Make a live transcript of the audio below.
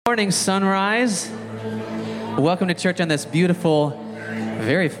Morning, Sunrise. Welcome to church on this beautiful,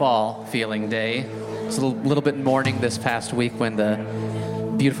 very fall feeling day. It's a little bit morning this past week when the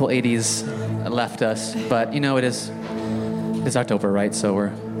beautiful 80s left us, but you know it is October, right?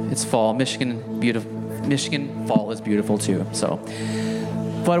 So it's fall. Michigan fall is beautiful too.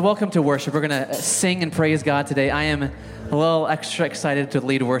 But welcome to worship. We're gonna sing and praise God today. I am a little extra excited to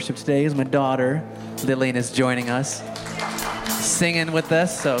lead worship today as my daughter Lillian is joining us, singing with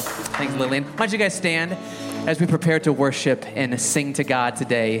us. So thanks, Lillian. Why don't you guys stand as we prepare to worship and sing to God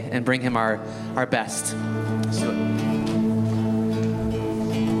today and bring him our best.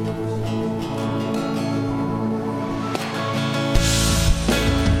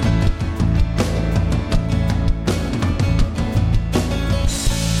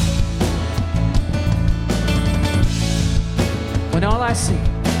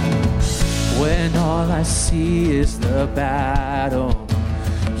 When all I see is the battle,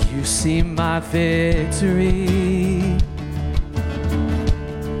 you see my victory.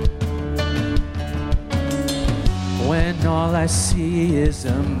 When all I see is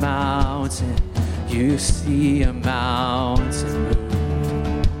a mountain, you see a mountain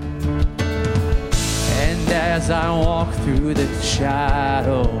move. And as I walk through the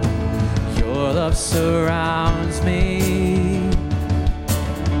shadow, your love surrounds me.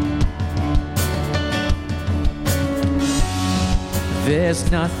 There's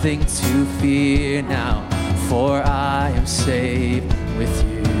nothing to fear now, for I am safe with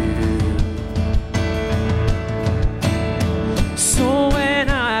you. So when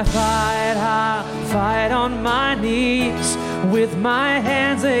I fight on my knees, with my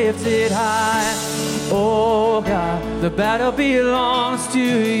hands lifted high. Oh God, the battle belongs to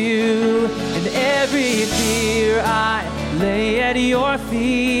you, and every fear I lay at your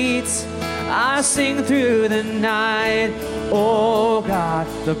feet. I sing through the night. Oh God,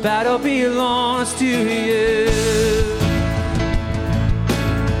 the battle belongs to you.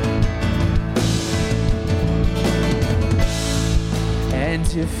 And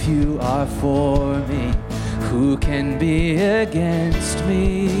if you are for me, who can be against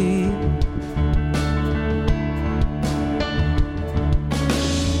me?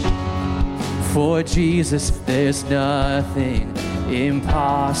 For Jesus, there's nothing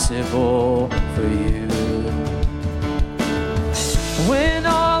impossible for you. When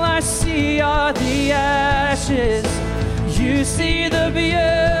all I see are the ashes, you see the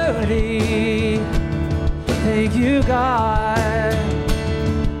beauty. Thank you, God.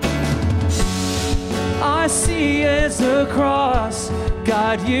 I see is a cross.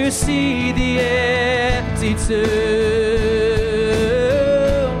 God, you see the empty tomb.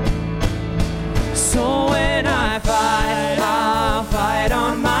 So when I fight, I'll fight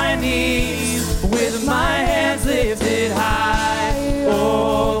on my knees, with my hands lifted high.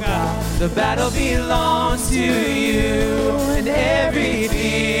 Oh God, the battle belongs to you, and every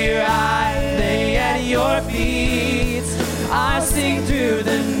fear I lay at your feet. I sing through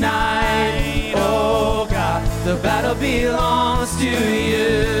the night. Oh God, the battle belongs to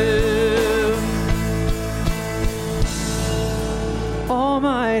you.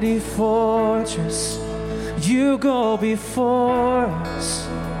 Almighty fortress, you go before us.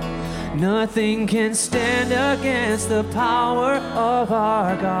 Nothing can stand against the power of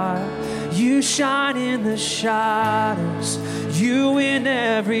our God. You shine in the shadows, you win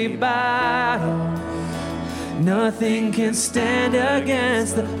every battle. Nothing can stand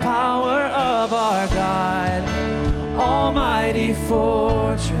against the power of our God. Almighty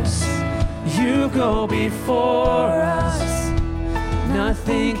fortress, you go before us.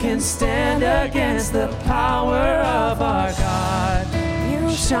 Nothing can stand against the power of our God.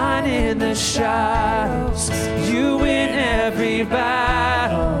 Shine in the shadows, you win every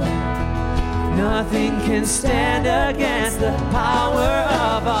battle. Nothing can stand against the power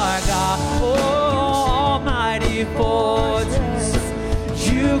of our God. Oh, almighty fortress,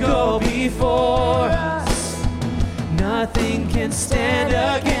 you go before us. Nothing can stand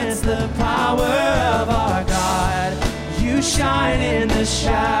against the power of our God. You shine in the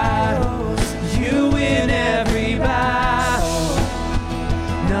shadows, you win every battle.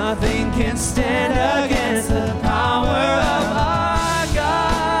 Nothing can stand against the power of our God.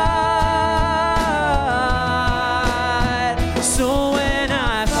 So when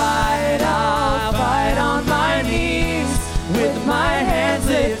I fight, I'll fight on my knees, with my hands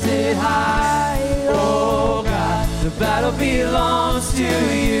lifted high. Oh God, the battle belongs to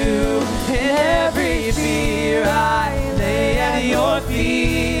you. Every fear I lay at your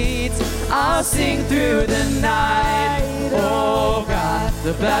feet. I'll sing through the night. Oh God,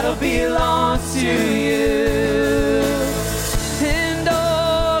 the battle belongs to you. And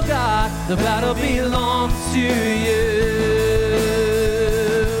oh The battle belongs to you.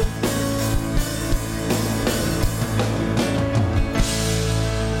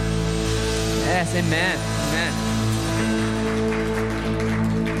 Yes, amen. Amen.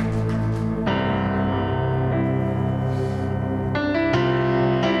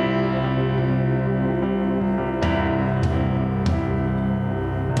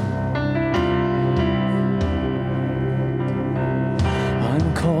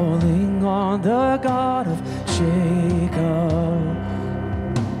 I'm calling on the God of Jacob,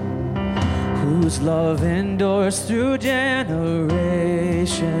 whose love endures through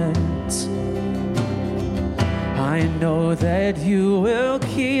generations. I know that you will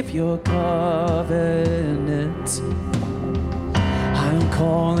keep your covenant. I'm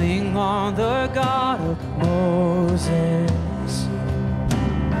calling on the God of Moses,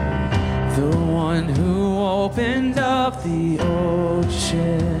 the one who opened up the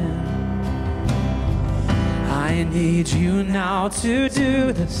ocean. I need you now to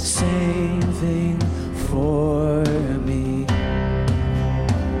do the same thing for me.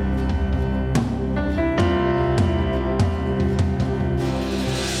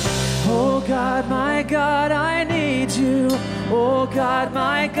 Oh God, my God, I need you. Oh God,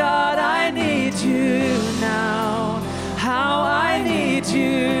 my God, I need you now. How I need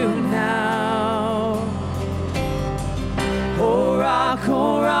you now. Oh rock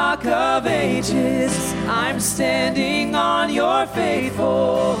of ages, I'm standing on your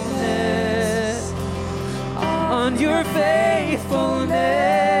faithfulness. On your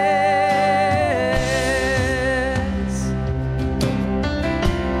faithfulness.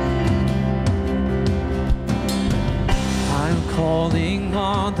 Calling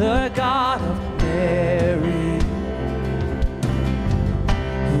on the God of Mary,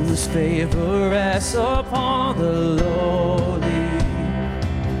 whose favor rests upon the lowly.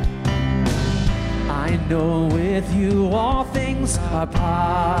 I know with you all things are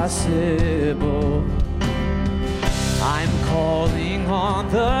possible. I'm calling on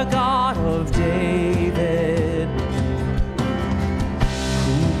the God of David,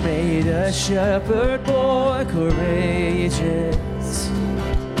 made a shepherd boy courageous.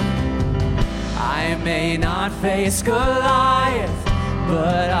 I may not face Goliath,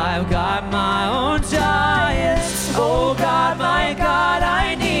 but I've got my own giants. Oh God, my God,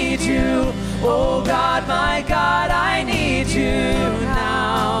 I need you. Oh God, my God, I need you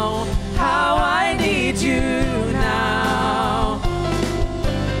now. How I need you now.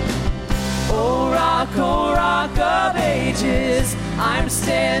 Oh rock of ages, I'm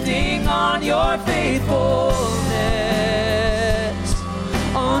standing on your faithfulness,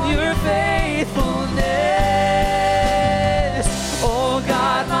 on your faithfulness. Oh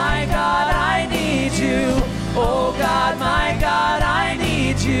God, my God, I need you. Oh God, my God, I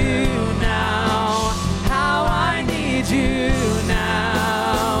need you now. How I need you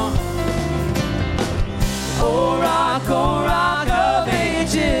now. Oh rock of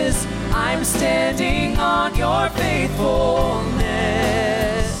ages, I'm standing on your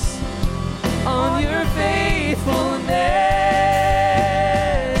faithfulness, on your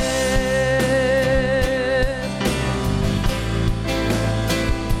faithfulness,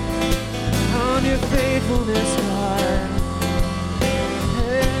 on your faithfulness, God.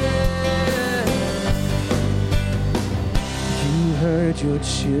 You heard your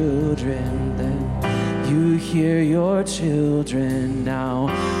children then. You hear your children now.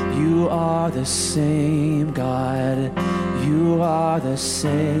 You are the same God. You are the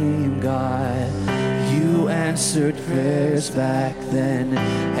same God. You answered prayers back then,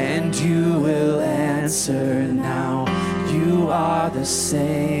 and you will answer now. You are the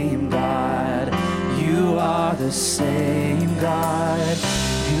same God. You are the same God.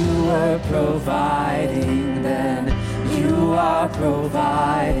 You were providing then. You are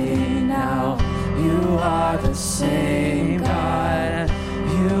providing now. You are the same God.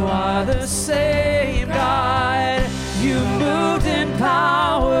 You are the same God. You moved in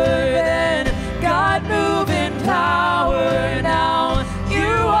power then. God, move in power now.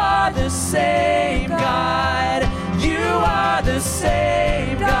 You are the same God. You are the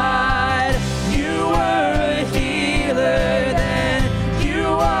same God. You were a healer then. You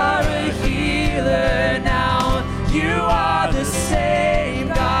are a healer now. You are the same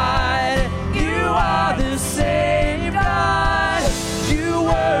God. You are the same God. You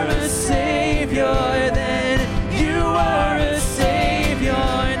were a savior then. You were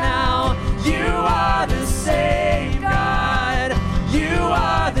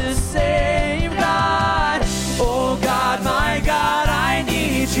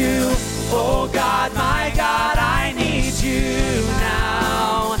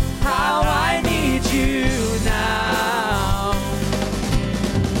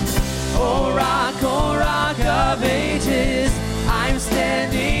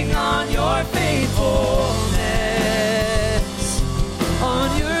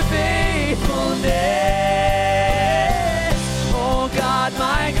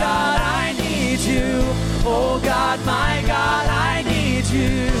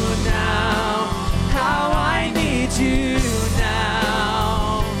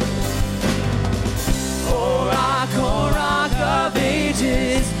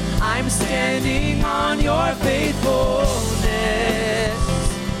your faithfulness,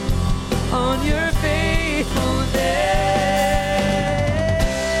 on your faithfulness.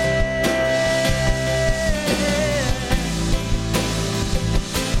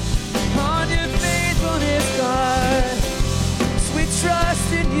 On your faithfulness, God. So we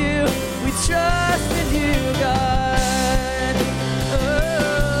trust in you, we trust in you, God.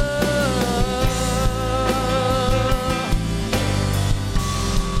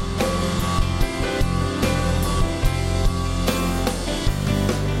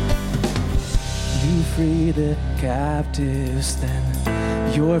 Free the captives, then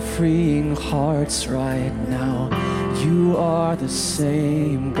you're freeing hearts right now. You are the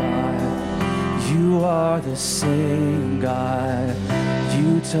same God. You are the same God.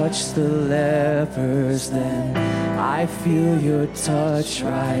 You touch the lepers, then I feel your touch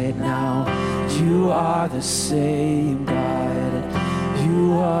right now. You are the same God.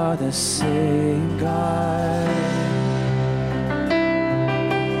 You are the same God.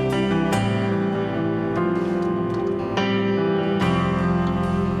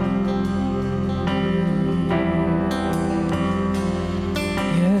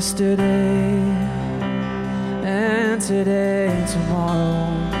 Yesterday and today and tomorrow,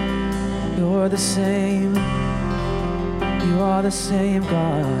 you're the same. You are the same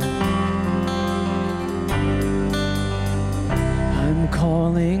God. I'm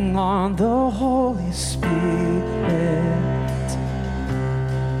calling on the Holy Spirit.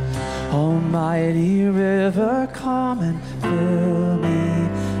 Almighty river, come and fill me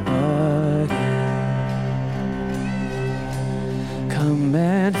again. Come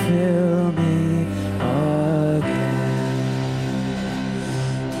and fill me again.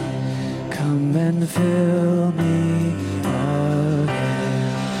 Come and fill me again.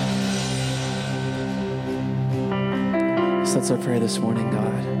 So that's our prayer this morning,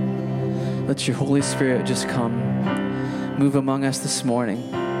 God. Let your Holy Spirit just come, move among us this morning.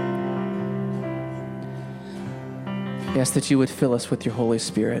 We ask that you would fill us with your Holy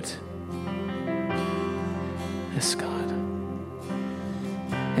Spirit. Yes, God.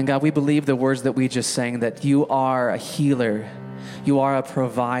 And God, we believe the words that we just sang, that you are a healer, you are a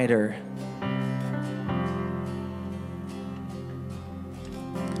provider.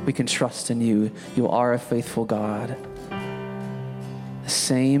 We can trust in you. You are a faithful God. The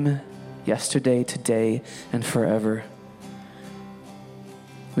same yesterday, today, and forever.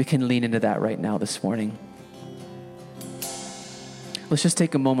 We can lean into that right now this morning. Let's just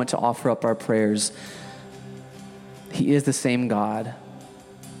take a moment to offer up our prayers. He is the same God.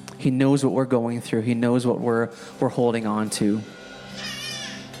 He knows what we're going through. He knows what we're holding on to.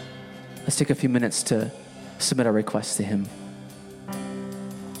 Let's take a few minutes to submit our requests to him.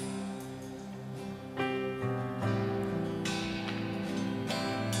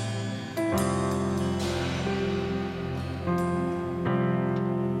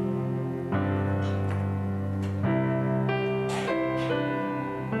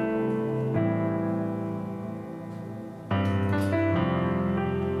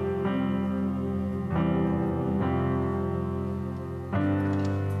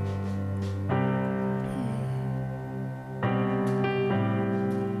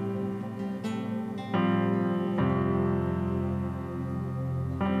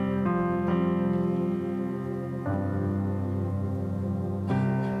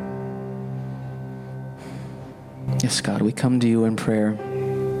 Yes, God, we come to you in prayer.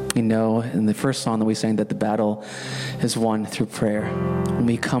 We know in the first song that we sang that the battle is won through prayer. When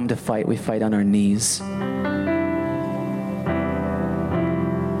we come to fight, we fight on our knees.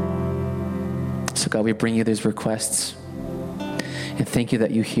 So God, we bring you these requests and thank you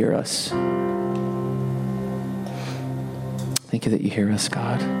that you hear us. Thank you that you hear us,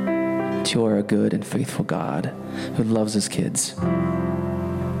 God. That you are a good and faithful God who loves his kids.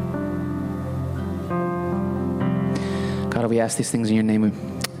 God, we ask these things in your name, in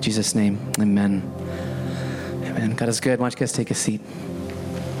Jesus' name, amen. Amen. God is good. Why don't you guys take a seat?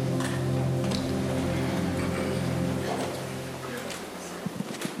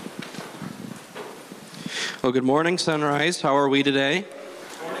 Well, good morning, Sunrise. How are we today?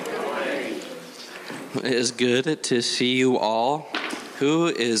 Good morning. It is good to see you all. Who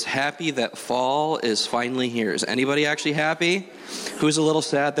is happy that fall is finally here? Is anybody actually happy? Who's a little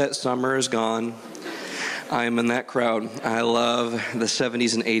sad that summer is gone? I am in that crowd. I love the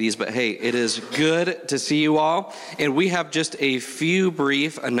 70s and 80s, but hey, it is good to see you all. And we have just a few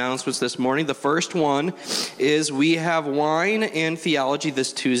brief announcements this morning. The first one is we have wine and theology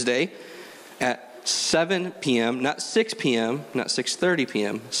this Tuesday at 7 p.m., not 6 p.m., not 6:30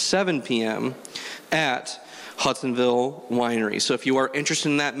 p.m., 7 p.m. at Hudsonville Winery. So if you are interested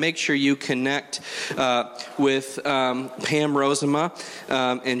in that, make sure you connect with Pam Rosema,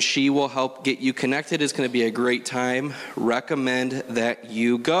 and she will help get you connected. It's going to be a great time. Recommend that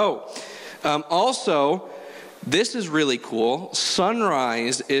you go. Also, this is really cool.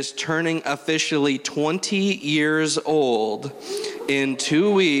 Sunrise is turning officially 20 years old in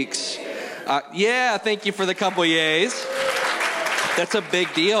 2 weeks. Yeah, thank you for the couple yays. That's a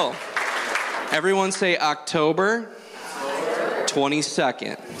big deal. Everyone say October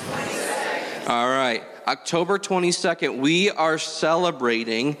 22nd. All right. October 22nd, we are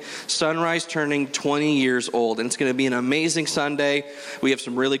celebrating Sunrise turning 20 years old, and it's going to be an amazing Sunday. We have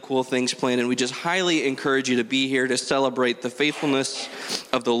some really cool things planned, and we just highly encourage you to be here to celebrate the faithfulness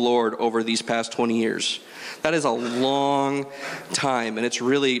of the Lord over these past 20 years. That is a long time, and it's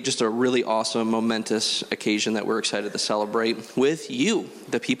really just a really awesome, momentous occasion that we're excited to celebrate with you,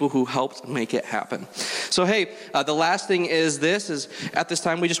 the people who helped make it happen. So, hey, the last thing is at this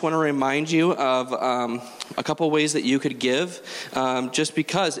time, we just want to remind you of a couple ways that you could give, just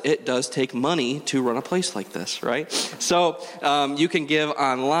because it does take money to run a place like this, right? So you can give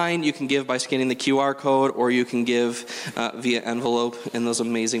online, you can give by scanning the QR code, or you can give via envelope in those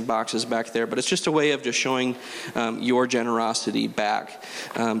amazing boxes back there. But it's just a way of just showing your generosity back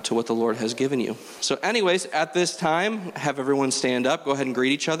to what the Lord has given you. So anyways, at this time, have everyone stand up, go ahead and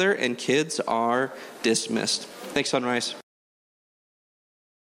greet each other, and kids are dismissed. Thanks, Sunrise.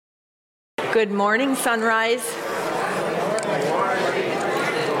 Good morning, Sunrise.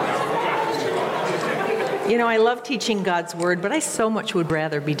 You know, I love teaching God's Word, but I so much would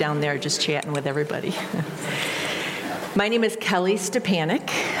rather be down there just chatting with everybody. My name is Kelly Stepanek.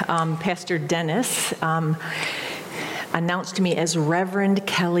 Pastor Dennis announced me as Reverend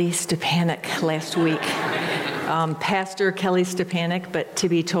Kelly Stepanek last week. Pastor Kelly Stepanek, but to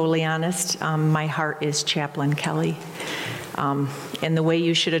be totally honest, my heart is Chaplain Kelly. And the way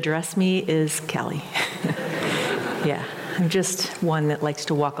you should address me is Kelly. Yeah, I'm just one that likes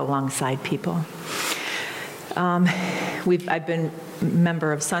to walk alongside people. I've been a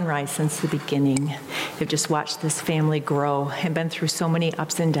member of Sunrise since the beginning. I've just watched this family grow and been through so many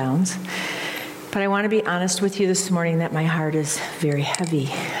ups and downs. But I want to be honest with you this morning that my heart is very heavy.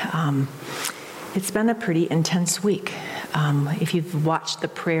 It's been a pretty intense week. If you've watched the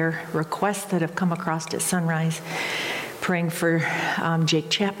prayer requests that have come across at Sunrise, praying for Jake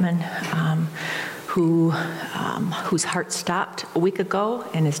Chapman, whose heart stopped a week ago,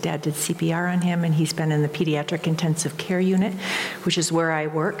 and his dad did CPR on him, and he's been in the pediatric intensive care unit, which is where I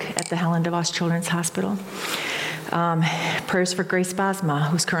work at the Helen DeVos Children's Hospital. Prayers for Grace Bosma,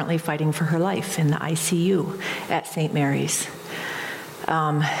 who's currently fighting for her life in the ICU at St. Mary's.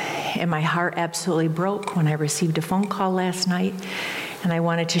 And my heart absolutely broke when I received a phone call last night, and I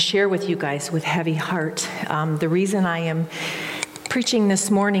wanted to share with you guys with heavy heart. The reason I am preaching this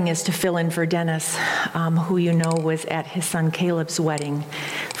morning is to fill in for Dennis, who you know was at his son Caleb's wedding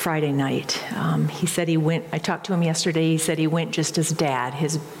Friday night. He said he went, I talked to him yesterday, he said he went just as dad,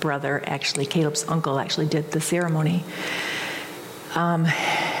 his brother, actually, Caleb's uncle, actually did the ceremony.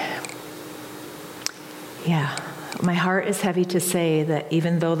 My heart is heavy to say that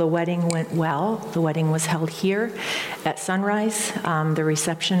even though the wedding went well, the wedding was held here at Sunrise, the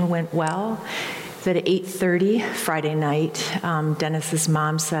reception went well, that at 8:30 Friday night, Dennis's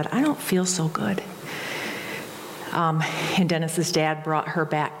mom said, "I don't feel so good." And Dennis's dad brought her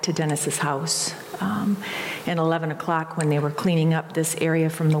back to Dennis's house. And 11 o'clock, when they were cleaning up this area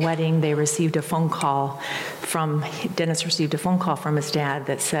from the wedding, they received a phone call Dennis received a phone call from his dad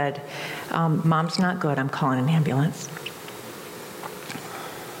that said, "Mom's not good, I'm calling an ambulance."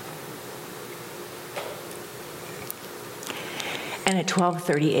 And at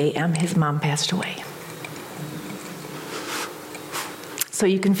 12:30 a.m., his mom passed away. So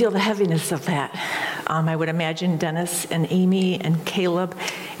you can feel the heaviness of that. I would imagine Dennis and Amy and Caleb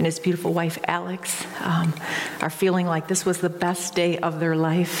and his beautiful wife, Alex, are feeling like this was the best day of their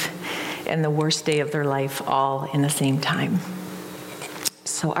life and the worst day of their life all in the same time.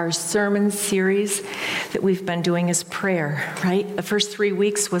 So our sermon series that we've been doing is prayer, right? The first 3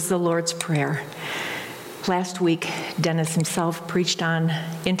 weeks was the Lord's Prayer. Last week, Dennis himself preached on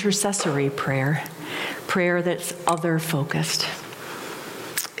intercessory prayer, prayer that's other-focused.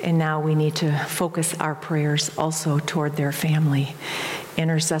 And now we need to focus our prayers also toward their family.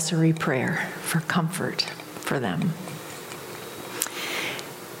 Intercessory prayer for comfort for them.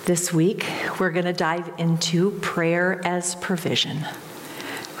 This week, we're going to dive into prayer as provision,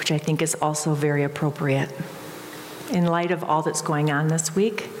 which I think is also very appropriate. In light of all that's going on this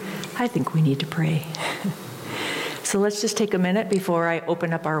week, I think we need to pray. So let's just take a minute before I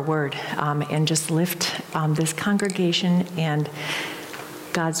open up our word and just lift this congregation and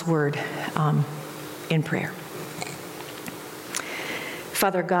God's word in prayer.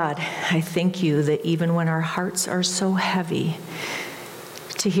 Father God, I thank you that even when our hearts are so heavy,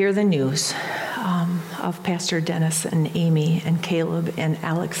 to hear the news of Pastor Dennis and Amy and Caleb and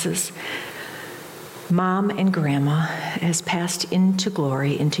Alex's mom and grandma has passed into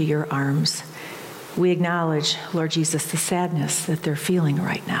glory, into your arms. We acknowledge, Lord Jesus, the sadness that they're feeling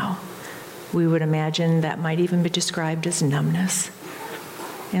right now. We would imagine that might even be described as numbness.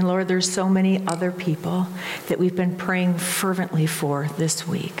 And Lord, there's so many other people that we've been praying fervently for this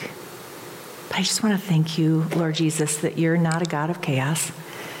week. But I just want to thank you, Lord Jesus, that you're not a God of chaos.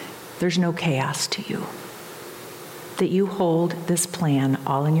 There's no chaos to you. That you hold this plan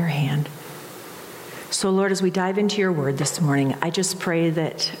all in your hand. So Lord, as we dive into your word this morning, I just pray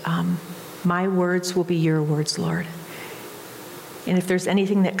that my words will be your words, Lord. And if there's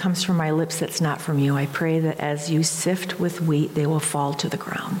anything that comes from my lips that's not from you, I pray that as you sift with wheat, they will fall to the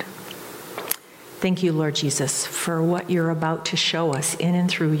ground. Thank you, Lord Jesus, for what you're about to show us in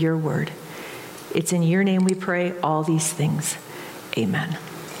and through your word. It's in your name we pray all these things. Amen.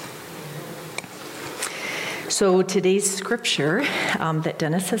 So today's scripture that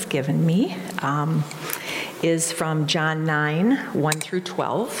Dennis has given me is from John 9, 1 through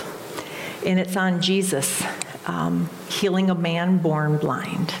 12. And it's on Jesus healing a man born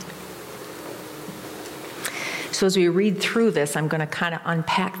blind. So as we read through this, I'm going to kind of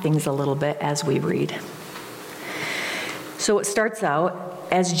unpack things a little bit as we read. So it starts out,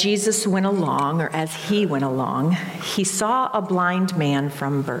 as Jesus went along, or as he went along, he saw a blind man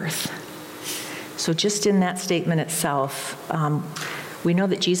from birth. So just in that statement itself, we know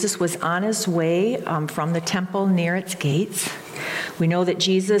that Jesus was on his way from the temple near its gates. We know that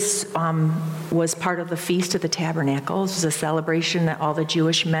Jesus was part of the Feast of the Tabernacles. It was a celebration that all the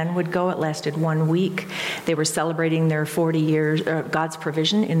Jewish men would go. It lasted 1 week. They were celebrating their 40 years, God's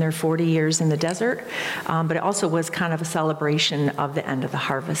provision in their 40 years in the desert. But it also was kind of a celebration of the end of the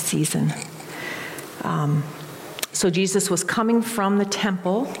harvest season. So Jesus was coming from the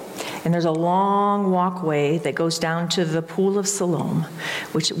temple, and there's a long walkway that goes down to the Pool of Siloam,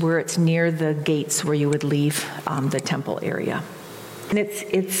 where it's near the gates where you would leave the temple area. And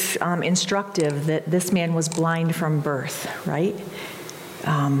it's instructive that this man was blind from birth, right?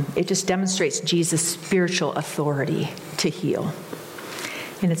 It just demonstrates Jesus' spiritual authority to heal.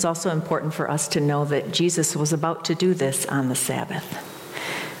 And it's also important for us to know that Jesus was about to do this on the Sabbath,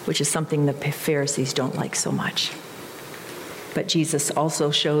 which is something the Pharisees don't like so much. But Jesus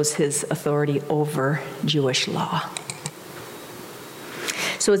also shows his authority over Jewish law.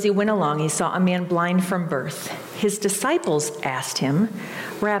 So as he went along, he saw a man blind from birth. His disciples asked him,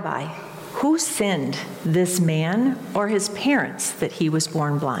 "Rabbi, who sinned, this man or his parents, that he was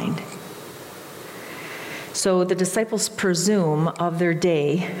born blind?" So the disciples presume of their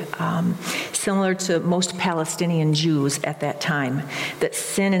day, similar to most Palestinian Jews at that time, that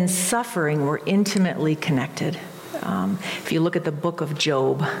sin and suffering were intimately connected. If you look at the book of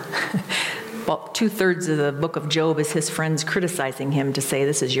Job, about 2/3 of the book of Job is his friends criticizing him to say,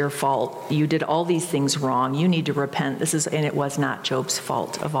 "This is your fault. You did all these things wrong. You need to repent." And it was not Job's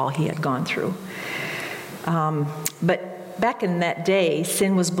fault of all he had gone through. But back in that day,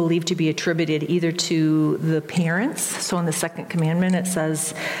 sin was believed to be attributed either to the parents. So in the second commandment, it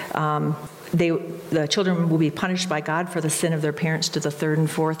says, the children will be punished by God for the sin of their parents to the 3rd and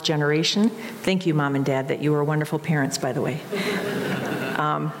 4th generation. Thank you, Mom and Dad, that you were wonderful parents, by the way.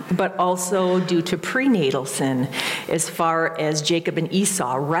 But also due to prenatal sin, as far as Jacob and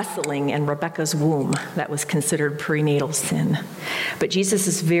Esau wrestling in Rebekah's womb. That was considered prenatal sin. But Jesus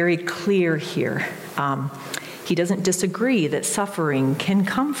is very clear here. He doesn't disagree that suffering can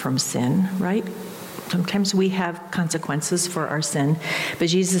come from sin, right? Sometimes we have consequences for our sin, but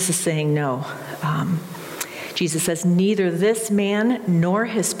Jesus is saying no. Jesus says, neither this man nor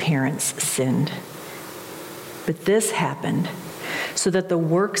his parents sinned, but this happened so that the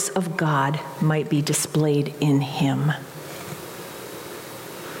works of God might be displayed in him.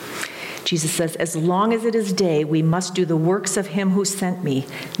 Jesus says, as long as it is day, we must do the works of him who sent me.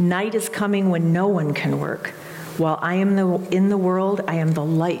 Night is coming when no one can work. While I am in the world, I am the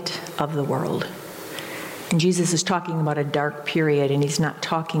light of the world. And Jesus is talking about a dark period, and he's not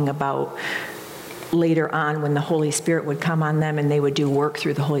talking about later on when the Holy Spirit would come on them and they would do work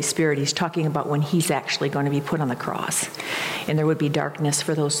through the Holy Spirit. He's talking about when he's actually going to be put on the cross. And there would be darkness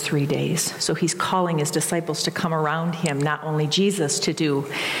for those 3 days. So he's calling his disciples to come around him, not only Jesus to do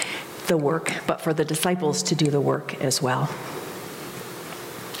the work, but for the disciples to do the work as well.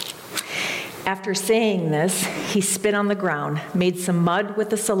 After saying this, he spit on the ground, made some mud with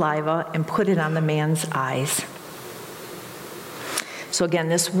the saliva, and put it on the man's eyes. So again,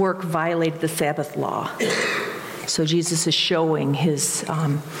 this work violated the Sabbath law. So Jesus is showing his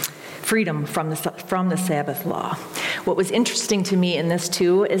freedom from the Sabbath law. What was interesting to me in this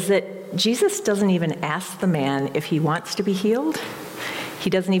too is that Jesus doesn't even ask the man if he wants to be healed. He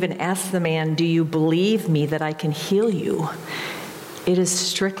doesn't even ask the man, do you believe me that I can heal you? It is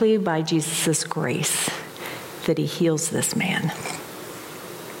strictly by Jesus' grace that he heals this man.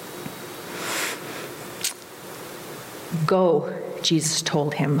 Go, Jesus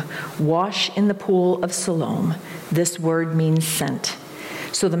told him, wash in the pool of Siloam. This word means sent.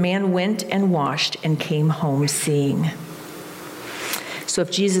 So the man went and washed and came home seeing. So if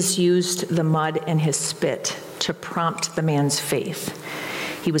Jesus used the mud and his spit to prompt the man's faith,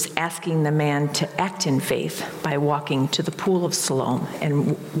 he was asking the man to act in faith by walking to the pool of Siloam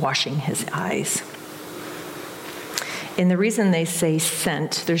and washing his eyes. And the reason they say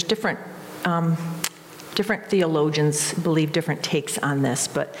sent, there's different theologians believe different takes on this,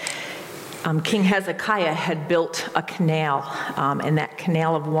 but King Hezekiah had built a canal, and that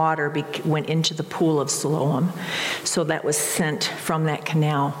canal of water went into the pool of Siloam. So that was sent from that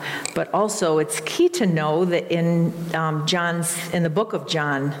canal. But also, it's key to know that in the book of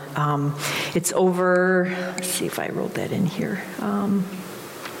John, it's over. Let's see if I wrote that in here.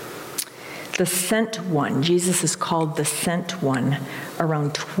 The sent one. Jesus is called the sent one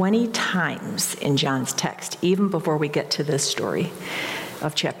around 20 times in John's text, even before we get to this story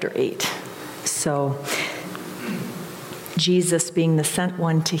of chapter 8. So, Jesus being the sent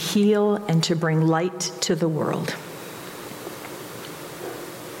one to heal and to bring light to the world.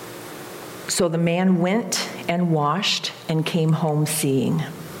 So the man went and washed and came home seeing.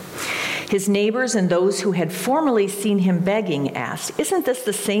 His neighbors and those who had formerly seen him begging asked, "Isn't this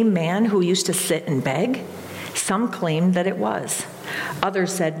the same man who used to sit and beg?" Some claimed that it was.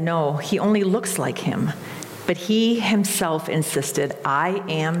 Others said, "No, he only looks like him." But he himself insisted, "I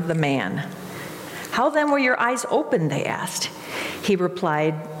am the man." "How then were your eyes opened?" they asked. He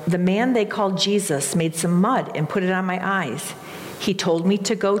replied, "The man they called Jesus made some mud and put it on my eyes. He told me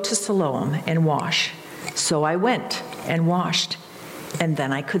to go to Siloam and wash. So I went and washed, and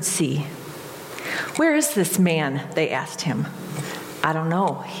then I could see." "Where is this man?" they asked him. "I don't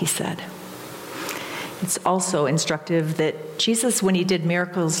know," he said. It's also instructive that Jesus, when he did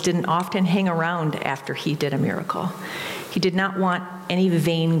miracles, didn't often hang around after he did a miracle. He did not want any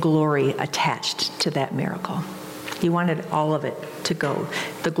vain glory attached to that miracle. He wanted all of it to go,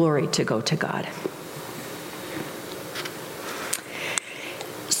 the glory to go to God.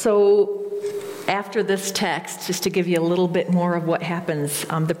 So after this text, just to give you a little bit more of what happens,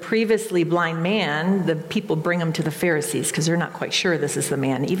 the previously blind man, the people bring him to the Pharisees because they're not quite sure this is the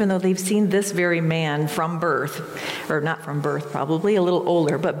man, even though they've seen this very man from birth, or not from birth probably, a little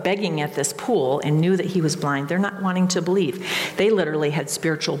older, but begging at this pool and knew that he was blind. They're not wanting to believe. They literally had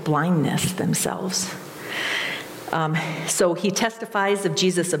spiritual blindness themselves. So he testifies of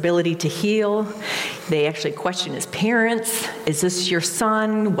Jesus' ability to heal. They actually question his parents. "Is this your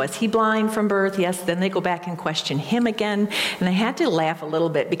son? Was he blind from birth?" Yes. Then they go back and question him again. And I had to laugh a little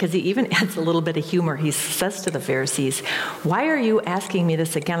bit because he even adds a little bit of humor. He says to the Pharisees, "Why are you asking me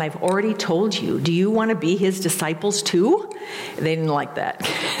this again? I've already told you. Do you want to be his disciples too?" They didn't like that.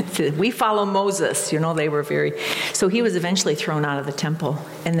 "We follow Moses." They were very... So he was eventually thrown out of the temple.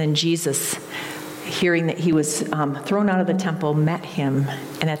 And then Jesus, hearing that he was thrown out of the temple, met him.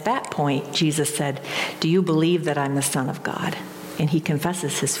 And at that point, Jesus said, "Do you believe that I'm the Son of God?" And he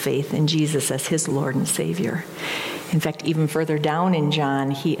confesses his faith in Jesus as his Lord and Savior. In fact, even further down in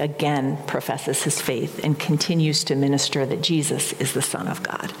John, he again professes his faith and continues to minister that Jesus is the Son of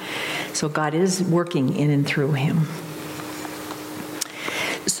God. So God is working in and through him.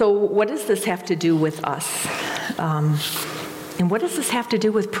 So what does this have to do with us? And what does this have to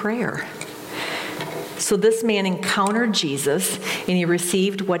do with prayer? So this man encountered Jesus, and he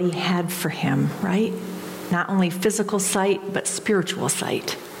received what he had for him, right? Not only physical sight, but spiritual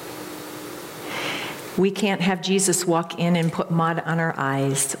sight. We can't have Jesus walk in and put mud on our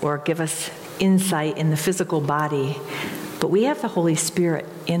eyes or give us insight in the physical body, but we have the Holy Spirit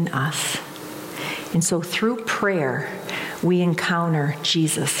in us. And so through prayer, we encounter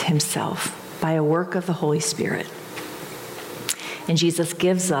Jesus himself by a work of the Holy Spirit. And Jesus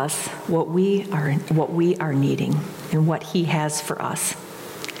gives us what we are needing and what he has for us.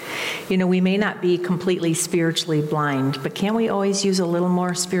 We may not be completely spiritually blind, but can't we always use a little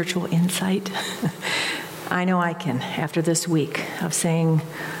more spiritual insight? I know I can after this week of saying,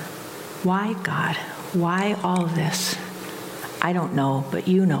 "Why, God? Why all of this? I don't know, but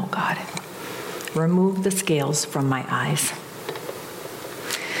you know, God." Remove the scales from my eyes.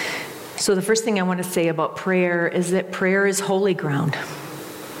 So the first thing I want to say about prayer is that prayer is holy ground.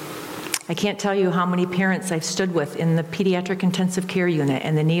 I can't tell you how many parents I've stood with in the pediatric intensive care unit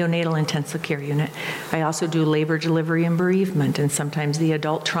and the neonatal intensive care unit. I also do labor, delivery, and bereavement, and sometimes the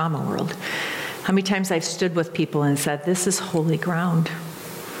adult trauma world. How many times I've stood with people and said, this is holy ground.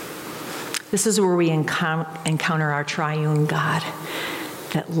 This is where we encounter our triune God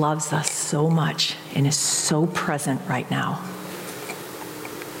that loves us so much and is so present right now.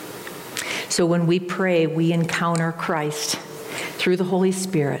 So when we pray, we encounter Christ through the Holy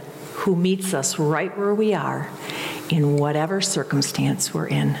Spirit, who meets us right where we are in whatever circumstance we're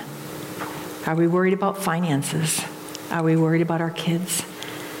in. Are we worried about finances? Are we worried about our kids?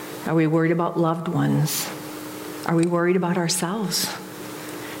 Are we worried about loved ones? Are we worried about ourselves?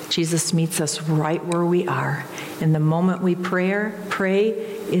 Jesus meets us right where we are. And the moment we pray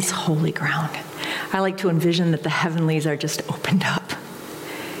is holy ground. I like to envision that the heavenlies are just opened up.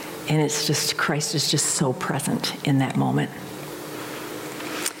 And it's just, Christ is just so present in that moment.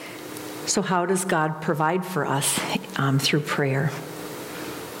 So how does God provide for us through prayer?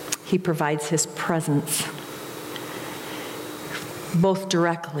 He provides his presence, both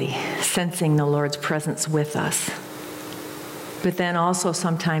directly, sensing the Lord's presence with us, but then also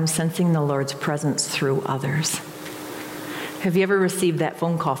sometimes sensing the Lord's presence through others. Have you ever received that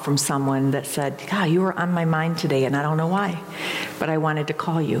phone call from someone that said, God, you were on my mind today, and I don't know why, but I wanted to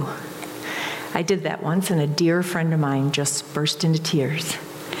call you? I did that once, and a dear friend of mine just burst into tears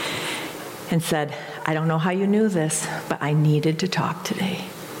and said, I don't know how you knew this, but I needed to talk today.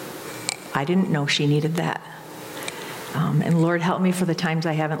 I didn't know she needed that. And Lord, help me for the times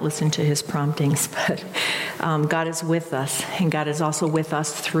I haven't listened to his promptings, but God is with us, and God is also with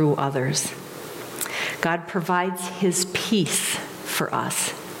us through others. God provides his peace for us.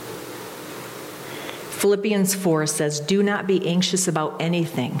 Philippians 4 says, do not be anxious about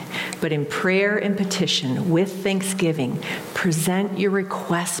anything, but in prayer and petition, with thanksgiving, present your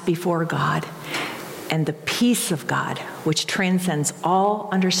requests before God, and the peace of God, which transcends all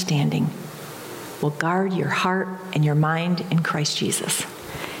understanding, will guard your heart and your mind in Christ Jesus.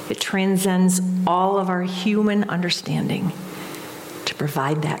 It transcends all of our human understanding to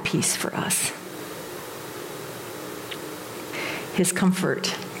provide that peace for us. His comfort.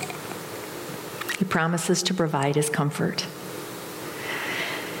 He promises to provide his comfort.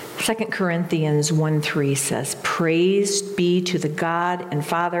 2 Corinthians 1:3 says, praise be to the God and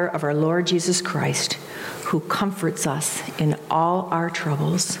Father of our Lord Jesus Christ, who comforts us in all our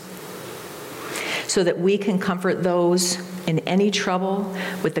troubles, so that we can comfort those in any trouble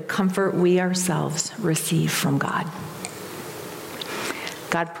with the comfort we ourselves receive from God.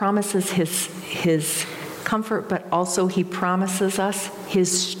 God promises his comfort, but also he promises us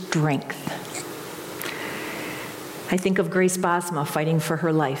his strength. I think of Grace Bosma fighting for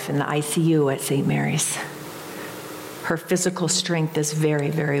her life in the ICU at St. Mary's. Her physical strength is very,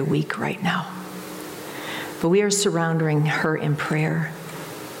 very weak right now. But we are surrounding her in prayer,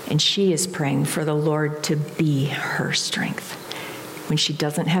 and she is praying for the Lord to be her strength when she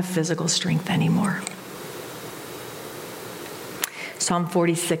doesn't have physical strength anymore. Psalm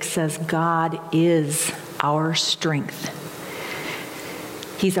 46 says, God is our strength.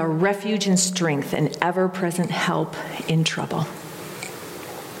 He's our refuge and strength and ever-present help in trouble.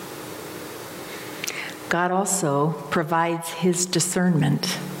 God also provides his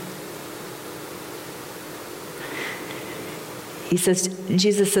discernment.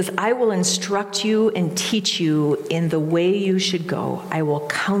 Jesus says, I will instruct you and teach you in the way you should go. I will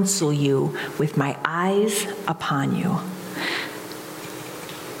counsel you with my eyes upon you.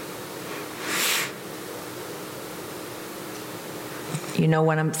 You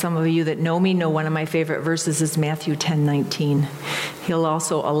know, some of you that know me know one of my favorite verses is Matthew 10:19. He'll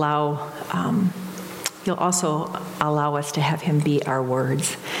also allow us to have him be our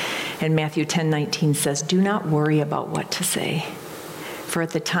words. And Matthew 10:19 says, do not worry about what to say, for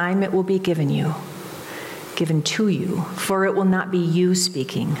at the time it will be given to you, for it will not be you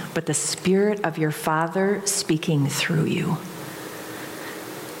speaking, but the Spirit of your Father speaking through you.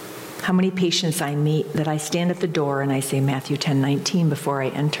 How many patients I meet that I stand at the door and I say Matthew 10:19 before I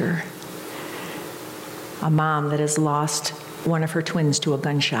enter. A mom that has lost one of her twins to a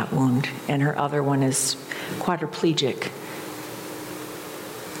gunshot wound, and her other one is quadriplegic.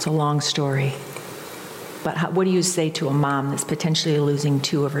 It's a long story. But what do you say to a mom that's potentially losing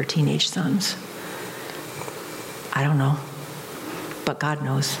two of her teenage sons? I don't know, but God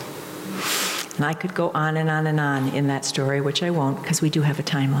knows. And I could go on and on and on in that story, which I won't because we do have a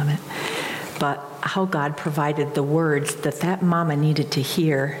time limit. But how God provided the words that mama needed to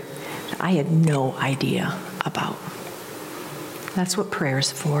hear I had no idea about. That's what prayer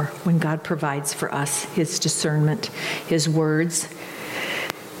is for, when God provides for us His discernment, His words.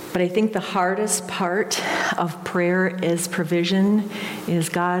 But I think the hardest part of prayer is provision, is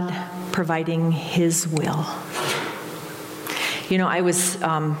God providing His will. You know, I was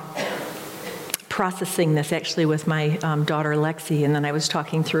processing this actually with my daughter Lexi, and then I was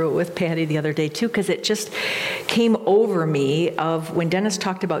talking through it with Patty the other day too, because it just came over me of when Dennis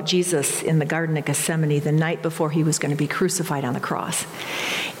talked about Jesus in the Garden of Gethsemane the night before He was going to be crucified on the cross.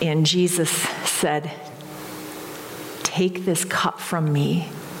 And Jesus said, "Take this cup from me."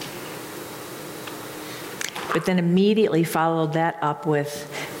 But then immediately followed that up with,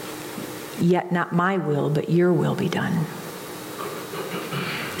 "Yet not my will, but your will be done."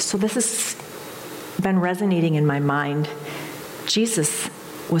 So this has been resonating in my mind. Jesus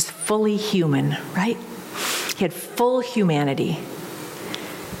was fully human, right? He had full humanity.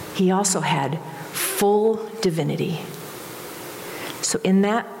 He also had full divinity. So in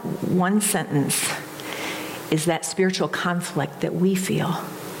that one sentence is that spiritual conflict that we feel.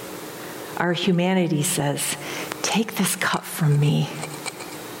 Our humanity says, "Take this cup from me."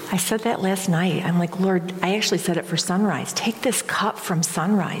 I said that last night. I'm like, Lord, I actually said it for Sunrise. Take this cup from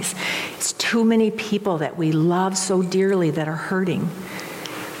Sunrise. It's too many people that we love so dearly that are hurting.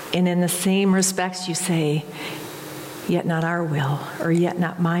 And in the same respects, you say, "Yet not our will," or "Yet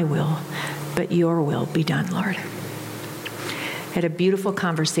not my will, but your will be done, Lord." I had a beautiful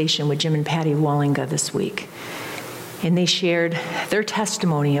conversation with Jim and Patty Wallinga this week. And they shared their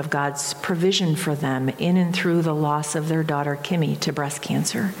testimony of God's provision for them in and through the loss of their daughter, Kimmy, to breast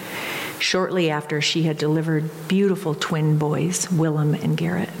cancer, shortly after she had delivered beautiful twin boys, Willem and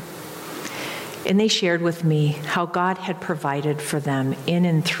Garrett. And they shared with me how God had provided for them in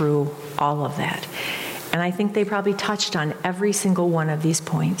and through all of that. And I think they probably touched on every single one of these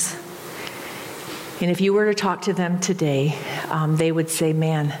points. And if you were to talk to them today, they would say,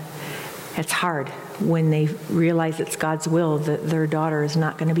 man, it's hard when they realize it's God's will that their daughter is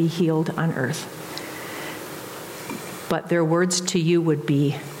not going to be healed on earth. But their words to you would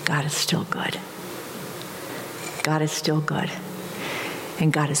be, God is still good. God is still good.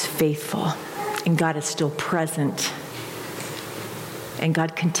 And God is faithful. And God is still present. And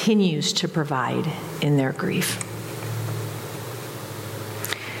God continues to provide in their grief.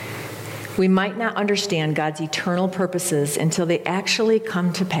 We might not understand God's eternal purposes until they actually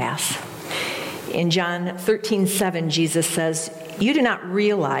come to pass. In John 13:7, Jesus says, "You do not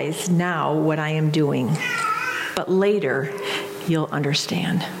realize now what I am doing, but later you'll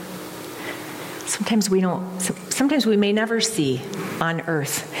understand." Sometimes we may never see on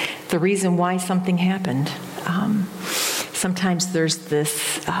earth the reason why something happened. Sometimes there's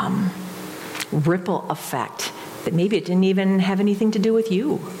this ripple effect that maybe it didn't even have anything to do with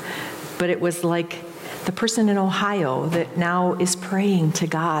you, but it was like the person in Ohio that now is praying to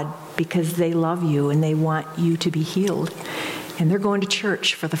God because they love you and they want you to be healed. And they're going to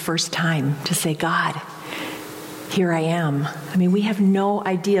church for the first time to say, God, here I am. I mean, we have no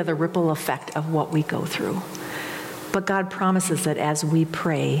idea the ripple effect of what we go through. But God promises that as we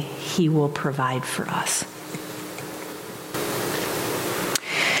pray, He will provide for us.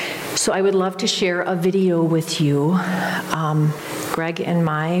 So I would love to share a video with you. Greg and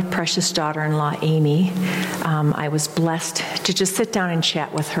my precious daughter-in-law, Amy, I was blessed to just sit down and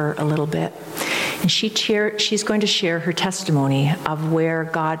chat with her a little bit. And she's going to share her testimony of where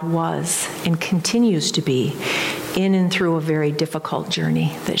God was and continues to be in and through a very difficult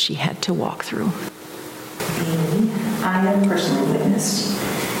journey that she had to walk through. Amy, I have personally witnessed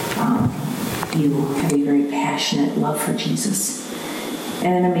you have a very passionate love for Jesus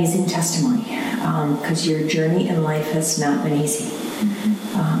and an amazing testimony because your journey in life has not been easy.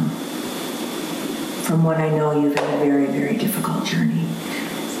 From what I know, you've had a very, very difficult journey.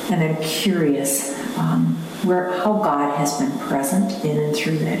 And I'm curious how God has been present in and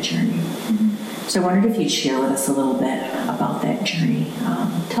through that journey. So I wondered if you'd share with us a little bit about that journey.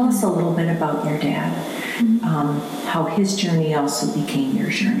 Tell us a little bit about your dad, how his journey also became your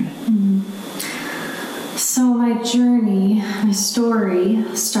journey. So my journey, my story,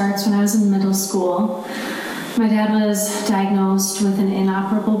 starts when I was in middle school. My dad was diagnosed with an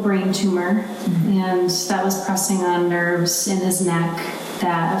inoperable brain tumor, and that was pressing on nerves in his neck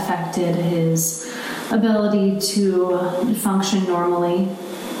that affected his ability to function normally.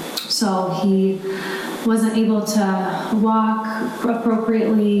 So he wasn't able to walk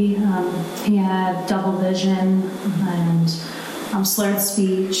appropriately. He had double vision and slurred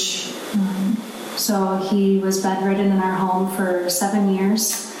speech. So he was bedridden in our home for 7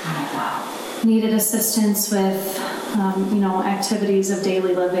 years. Oh, wow. Needed assistance with activities of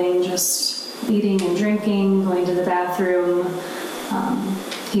daily living, just eating and drinking, going to the bathroom.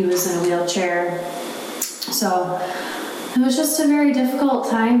 He was in a wheelchair. So it was just a very difficult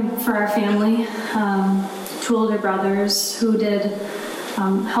time for our family. 2 older brothers who did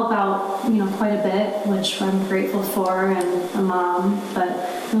help out, quite a bit, which I'm grateful for, and a mom, but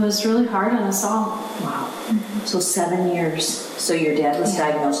it was really hard on us all. Wow. So 7 years. So your dad was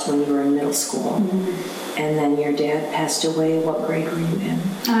diagnosed when you were in middle school. And then your dad passed away. What grade were you in?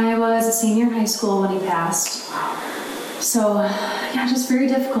 I was a senior in high school when he passed. So, just very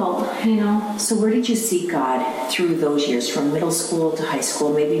difficult, So where did you see God through those years, from middle school to high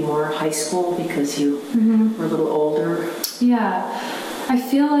school, maybe more high school because you were a little older? Yeah, I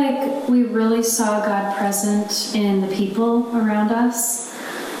feel like we really saw God present in the people around us.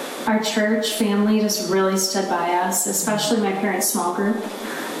 Our church family just really stood by us, especially my parents' small group.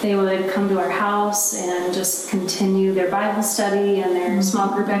 They would come to our house and just continue their Bible study and their small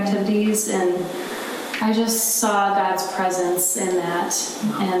group activities, and I just saw God's presence in that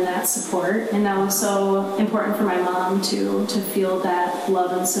and that support, and that was so important for my mom to feel that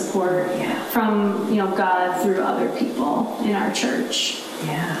love and support from God through other people in our church.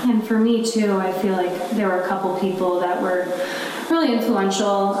 Yeah. And for me too, I feel like there were a couple people that were really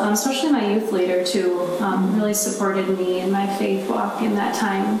influential, especially my youth leader too, really supported me in my faith walk in that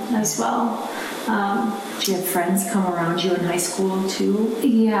time as well. Did you have friends come around you in high school too?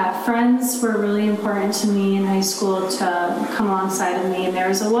 Yeah, friends were really important to me in high school to come alongside of me. And there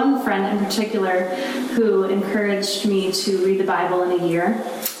was one friend in particular who encouraged me to read the Bible in a year.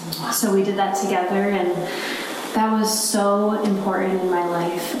 So we did that together, and that was so important in my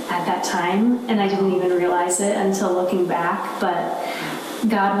life at that time. And I didn't even realize it until looking back. But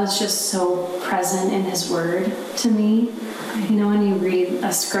God was just so present in His Word to me. When you read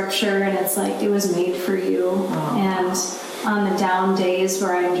a scripture and it's like it was made for you. And on the down days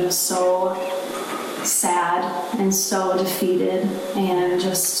where I'm just so sad and so defeated and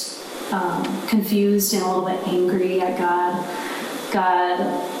just confused and a little bit angry at God,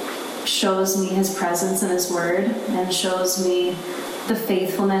 God shows me His presence in His Word and shows me the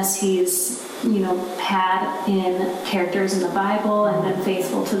faithfulness He's had in characters in the Bible and been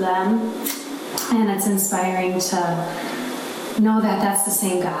faithful to them. And it's inspiring to know that that's the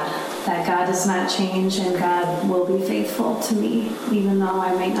same God, that God does not change and God will be faithful to me, even though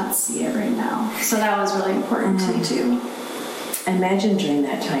I may not see it right now. So that was really important to me too. I imagine during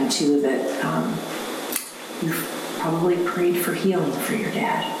that time too that you probably prayed for healing for your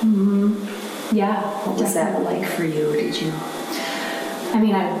dad. Yeah. What was that like for you? Did you?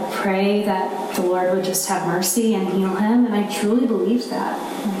 I pray that the Lord would just have mercy and heal him, and I truly believed that.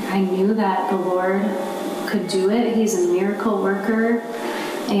 I knew that the Lord could do it. He's a miracle worker,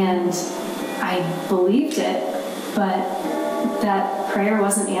 and I believed it, but that prayer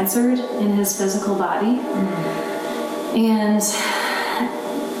wasn't answered in his physical body. And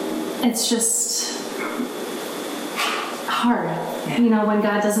it's just hard, when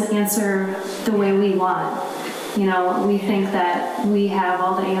God doesn't answer the way we want. We think that we have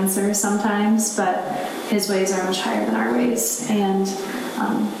all the answers sometimes, but His ways are much higher than our ways. And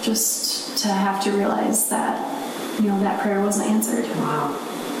just to have to realize that, that prayer wasn't answered. Wow.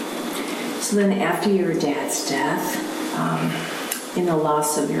 So then after your dad's death, in the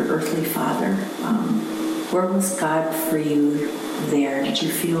loss of your earthly father, where was God for you there? Did you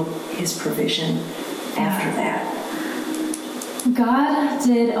feel His provision after that? God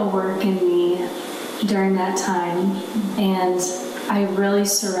did a work in me during that time, and I really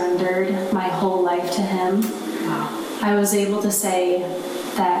surrendered my whole life to Him. Wow. I was able to say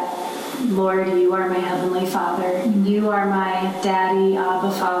that, Lord, you are my Heavenly Father. You are my Daddy,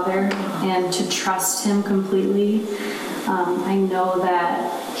 Abba Father, and to trust Him completely. I know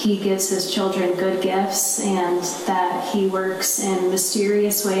that He gives His children good gifts and that He works in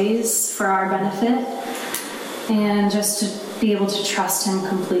mysterious ways for our benefit. And just to be able to trust Him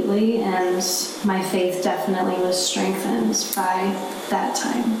completely, and my faith definitely was strengthened by that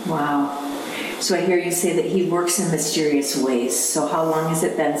time. Wow. So I hear you say that He works in mysterious ways. So how long has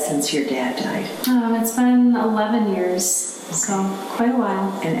it been since your dad died? It's been 11 years, so quite a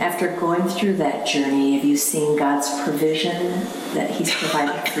while. And after going through that journey, have you seen God's provision that He's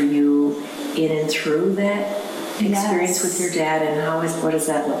provided for you in and through that experience with your dad? And what does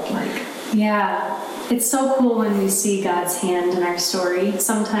that look like? Yeah. It's so cool when we see God's hand in our story.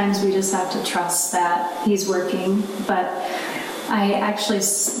 Sometimes we just have to trust that He's working, but I actually,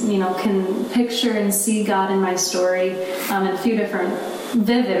 can picture and see God in my story in a few different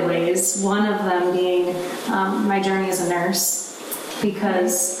vivid ways. One of them being my journey as a nurse,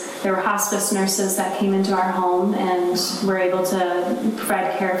 because there were hospice nurses that came into our home and were able to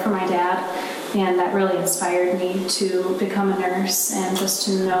provide care for my dad. And that really inspired me to become a nurse and just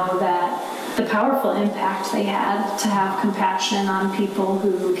to know that the powerful impact they had to have compassion on people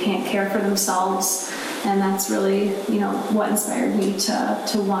who can't care for themselves. And that's really, what inspired me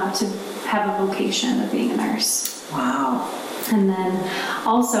to want to have a vocation of being a nurse. Wow. And then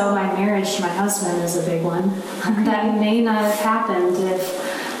also my marriage to my husband is a big one. That may not have happened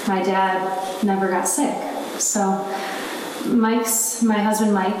if my dad never got sick. So my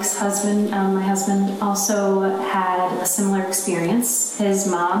husband also had a similar experience. His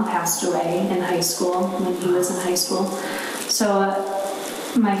mom passed away in high school when he was in high school. So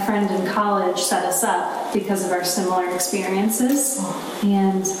my friend in college set us up because of our similar experiences.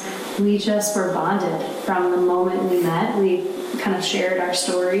 And we just were bonded from the moment we met. We kind of shared our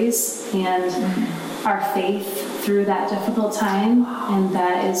stories and our faith through that difficult time, and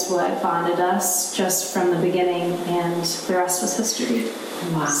that is what bonded us just from the beginning, and the rest was history.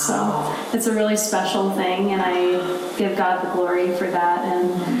 Wow. So it's a really special thing, and I give God the glory for that,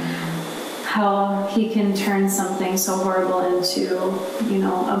 and how he can turn something so horrible into,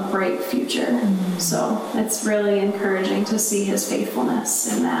 a bright future. So it's really encouraging to see his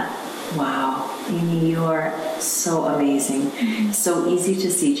faithfulness in that. Wow. Amy, you are so amazing. So easy to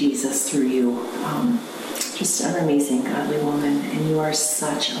see Jesus through you. Just an amazing, godly woman, and you are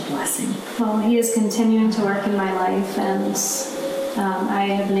such a blessing. Well, he is continuing to work in my life, and I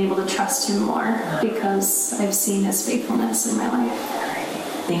have been able to trust him more because I've seen his faithfulness in my life.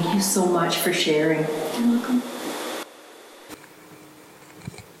 Thank you so much for sharing. You're welcome.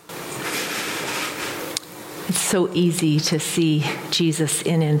 It's so easy to see Jesus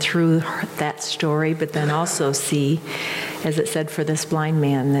in and through that story, but then also see, as it said for this blind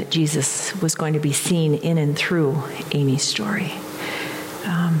man, that Jesus was going to be seen in and through Amy's story.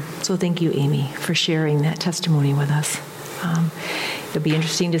 So thank you, Amy, for sharing that testimony with us. It'll be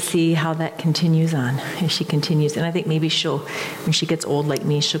interesting to see how that continues on as she continues. And I think maybe she'll, when she gets old like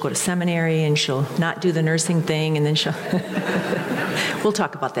me, she'll go to seminary and she'll not do the nursing thing, and then she'll... We'll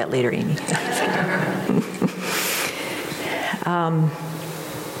talk about that later, Amy.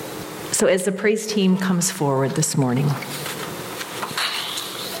 So as the praise team comes forward this morning,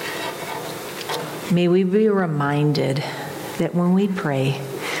 may we be reminded that when we pray,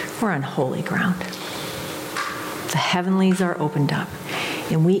 we're on holy ground. The heavenlies are opened up,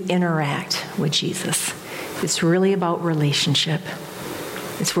 and we interact with Jesus. It's really about relationship.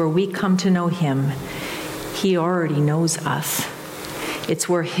 It's where we come to know him. He already knows us. It's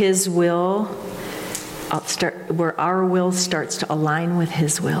where his will, where our will starts to align with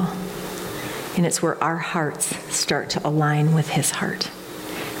his will. And it's where our hearts start to align with his heart,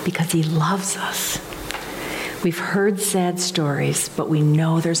 because he loves us. We've heard sad stories, but we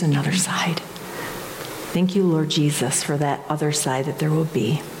know there's another side. Thank you, Lord Jesus, for that other side that there will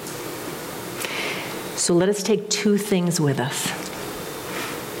be. So let us take two things with us.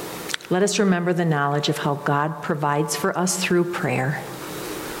 Let us remember the knowledge of how God provides for us through prayer.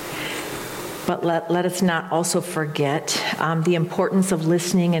 But let us not also forget the importance of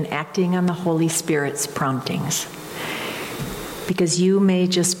listening and acting on the Holy Spirit's promptings. Because you may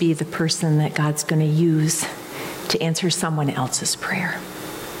just be the person that God's going to use to answer someone else's prayer.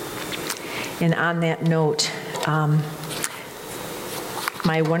 And on that note,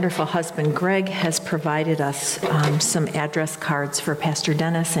 my wonderful husband, Greg, has provided us some address cards for Pastor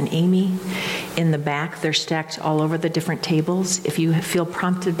Dennis and Amy. In the back, they're stacked all over the different tables. If you feel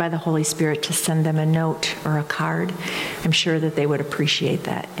prompted by the Holy Spirit to send them a note or a card, I'm sure that they would appreciate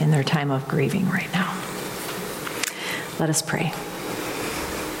that in their time of grieving right now. Let us pray.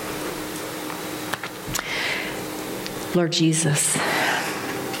 Lord Jesus,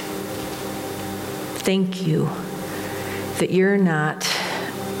 thank you that you're not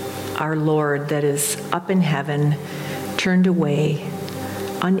our Lord that is up in heaven, turned away,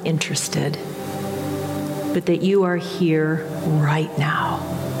 uninterested, but that you are here right now,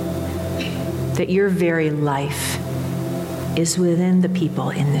 that your very life is within the people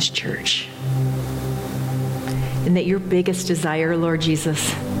in this church, and that your biggest desire, Lord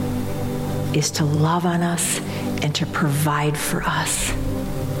Jesus, is to love on us and to provide for us.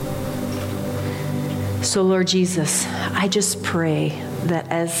 So, Lord Jesus, I just pray that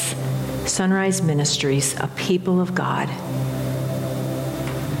as Sunrise Ministries, a people of God,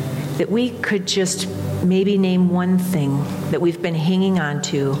 that we could just maybe name one thing that we've been hanging on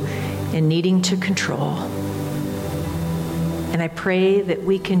to and needing to control. And I pray that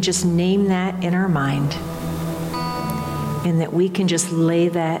we can just name that in our mind, and that we can just lay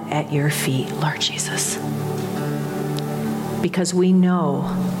that at your feet, Lord Jesus. Because we know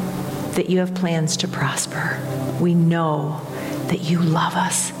that you have plans to prosper. We know that you love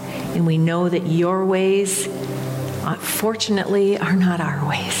us, and we know that your ways, fortunately, are not our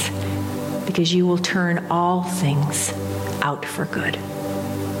ways, because you will turn all things out for good.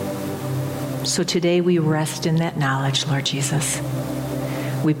 So today we rest in that knowledge, Lord Jesus.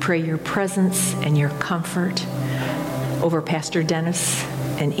 We pray your presence and your comfort over Pastor Dennis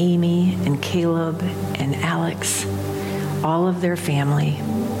and Amy and Caleb and Alex, all of their family.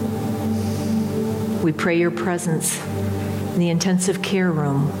 We pray your presence in the intensive care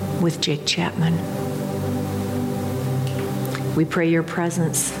room with Jake Chapman. We pray your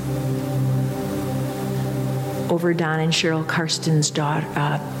presence over Don and Cheryl Karsten's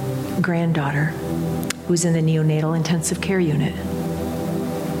granddaughter, who's in the neonatal intensive care unit.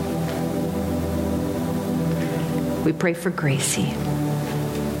 We pray for Gracie.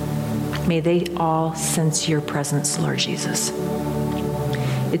 May they all sense your presence, Lord Jesus.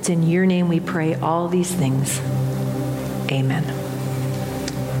 It's in your name we pray all these things. Amen.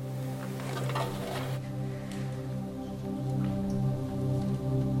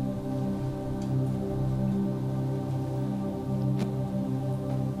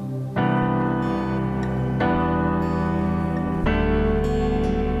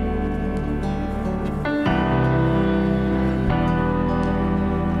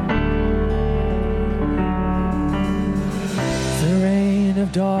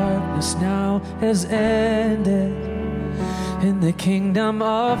 Darkness now has ended in the kingdom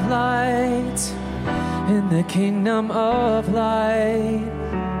of light, in the kingdom of light.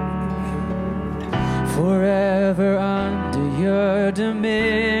 Forever under your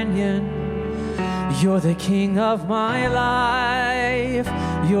dominion, you're the king of my life,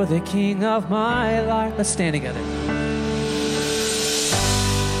 you're the king of my life. Let's stand together.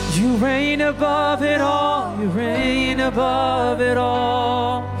 You reign above it all, you reign above it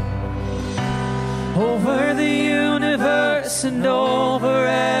all. Over the universe and over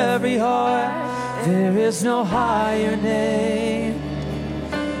every heart, there is no higher name.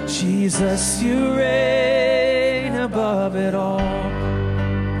 Jesus, you reign above it all.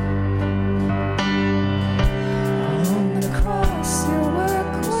 On the cross, your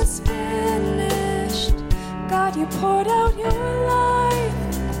work was finished. God, you poured out your life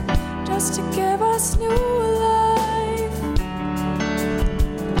just to give us new life.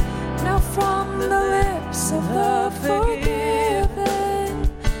 Now from the lips of the forgiven,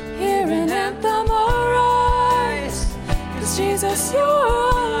 hear an anthem arise, 'cause Jesus, you're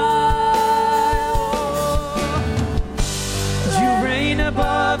alive. You reign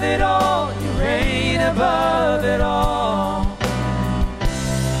above it all, you reign above it all.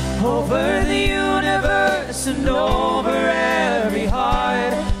 Over the universe and over every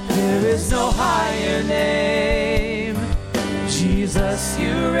heart, there is no higher name. Jesus,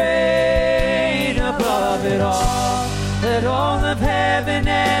 you reign above it all. Let all of heaven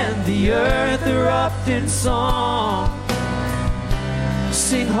and the earth erupt in song.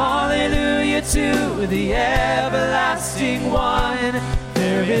 Sing hallelujah to the everlasting one.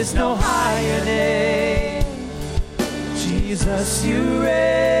 There is no higher name. Jesus, you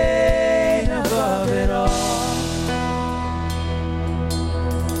reign above it all.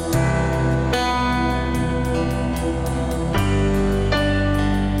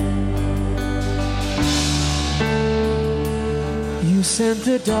 You sent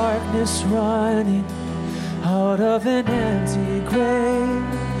the darkness running out of an empty grave,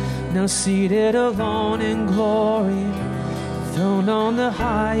 now seated alone in glory, throned on the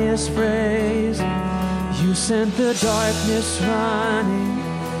highest praise. You sent the darkness running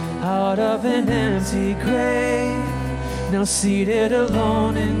out of an empty grave, now seated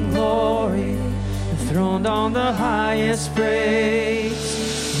alone in glory, throned on the highest praise.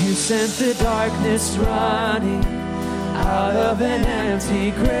 You sent the darkness running out of an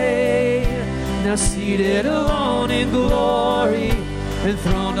empty grave, now seated alone in glory,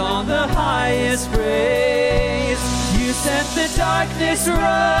 enthroned on the highest praise. You sent the darkness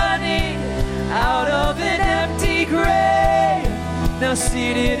running out of an empty grave, now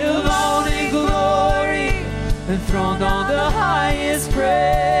seated alone in glory, enthroned on the highest praise.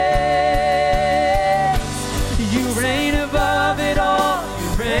 You reign above it all, you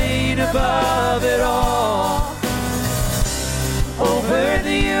reign above it all. Over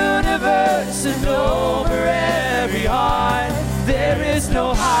the universe and over every heart, there is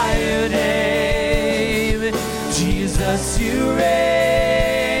no higher name. Jesus, you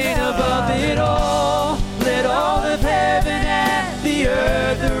reign above it all. Let all of heaven and the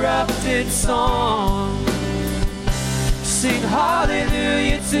earth erupt in song. Sing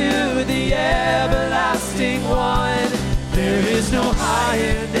hallelujah to the everlasting one. There There is no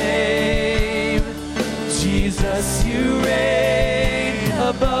higher name. Jesus, you reign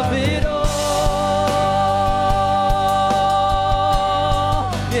above it all.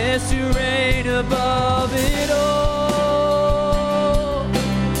 Yes, you reign above it all.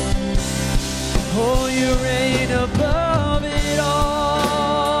 Oh, you reign above it all.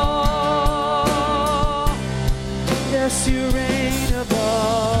 Yes, you reign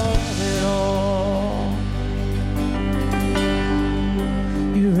above it all.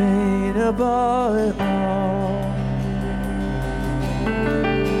 You reign above it all.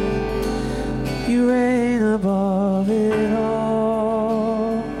 You reign above it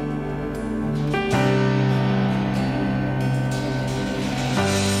all.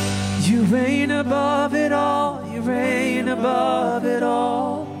 You reign above it all. You reign above it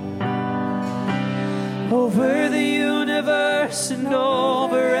all. Over the universe and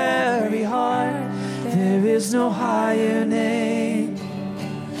over every heart, there is no higher name.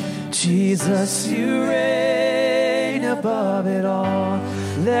 Jesus, you reign above it all.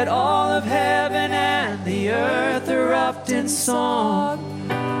 Let all of heaven and the earth erupt in song.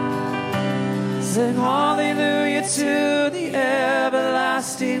 Sing hallelujah to the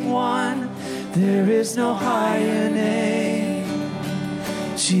everlasting one. There is no higher name.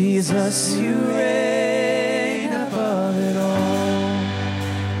 Jesus, you reign above it all.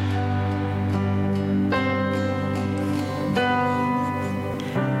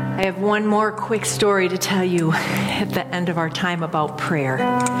 I have one more quick story to tell you at the end of our time about prayer,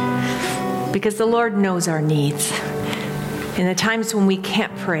 because the Lord knows our needs. In the times when we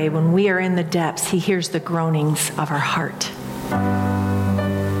can't pray, when we are in the depths, He hears the groanings of our heart.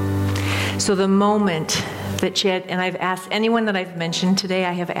 So the moment that Chad, and I've asked anyone that I've mentioned today,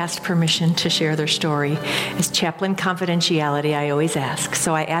 I have asked permission to share their story. It's chaplain confidentiality, I always ask.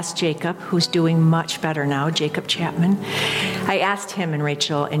 So I asked Jacob, who's doing much better now, Jacob Chapman. I asked him and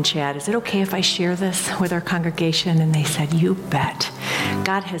Rachel and Chad, is it okay if I share this with our congregation? And they said, you bet.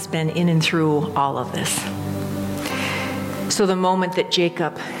 God has been in and through all of this. So the moment that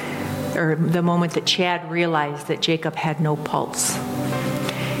Chad realized that Jacob had no pulse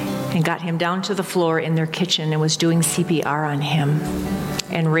and got him down to the floor in their kitchen and was doing CPR on him,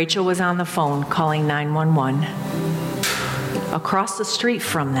 and Rachel was on the phone calling 911. Across the street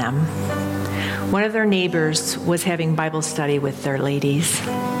from them, one of their neighbors was having Bible study with their ladies.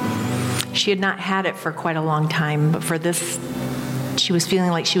 She had not had it for quite a long time, but for this, she was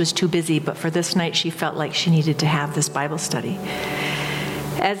feeling like she was too busy, but for this night she felt like she needed to have this Bible study.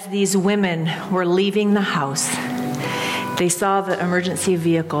 As these women were leaving the house, they saw the emergency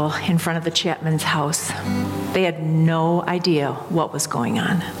vehicle in front of the Chapman's house. They had no idea what was going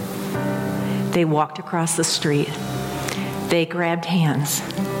on. They walked across the street. They grabbed hands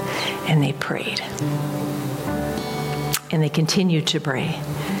and they prayed. And they continued to pray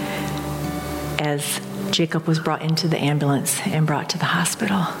as Jacob was brought into the ambulance and brought to the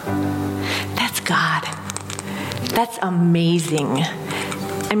hospital. That's God. That's amazing.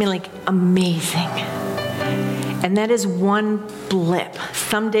 I mean, like, amazing. And that is one blip.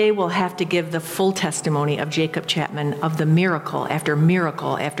 Someday we'll have to give the full testimony of Jacob Chapman of the miracle after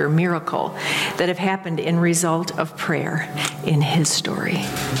miracle after miracle that have happened in result of prayer in his story.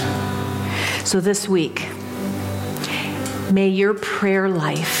 So this week, may your prayer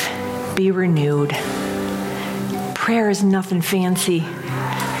life be renewed. Prayer is nothing fancy.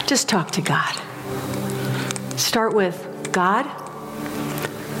 Just talk to God. Start with, God,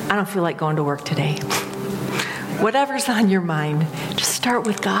 I don't feel like going to work today. Whatever's on your mind, just start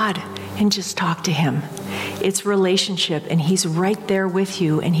with God and just talk to Him. It's relationship, and He's right there with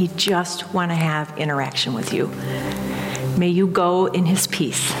you, and He just want to have interaction with you. May you go in His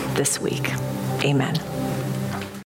peace this week. Amen.